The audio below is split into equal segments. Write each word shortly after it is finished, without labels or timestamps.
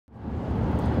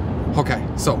Okay,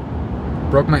 so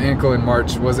broke my ankle in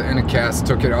March, wasn't in a cast,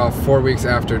 took it off 4 weeks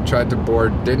after, tried to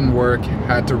board, didn't work,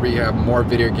 had to rehab, more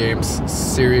video games,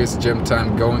 serious gym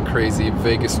time, going crazy,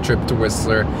 Vegas trip to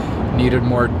Whistler, needed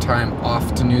more time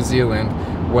off to New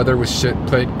Zealand, weather was shit,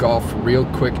 played golf, real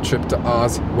quick trip to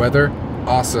Oz, weather,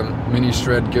 awesome, mini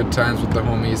shred, good times with the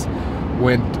homies,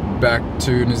 went back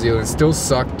to New Zealand, still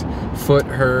sucked, foot,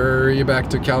 hurry back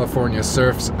to California,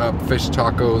 surfs up, fish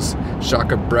tacos,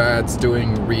 Shaka Brad's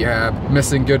doing rehab,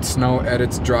 missing good snow,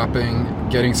 edits dropping,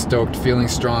 getting stoked, feeling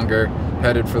stronger,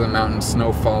 headed for the mountains,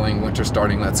 snow falling, winter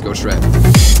starting, let's go shred.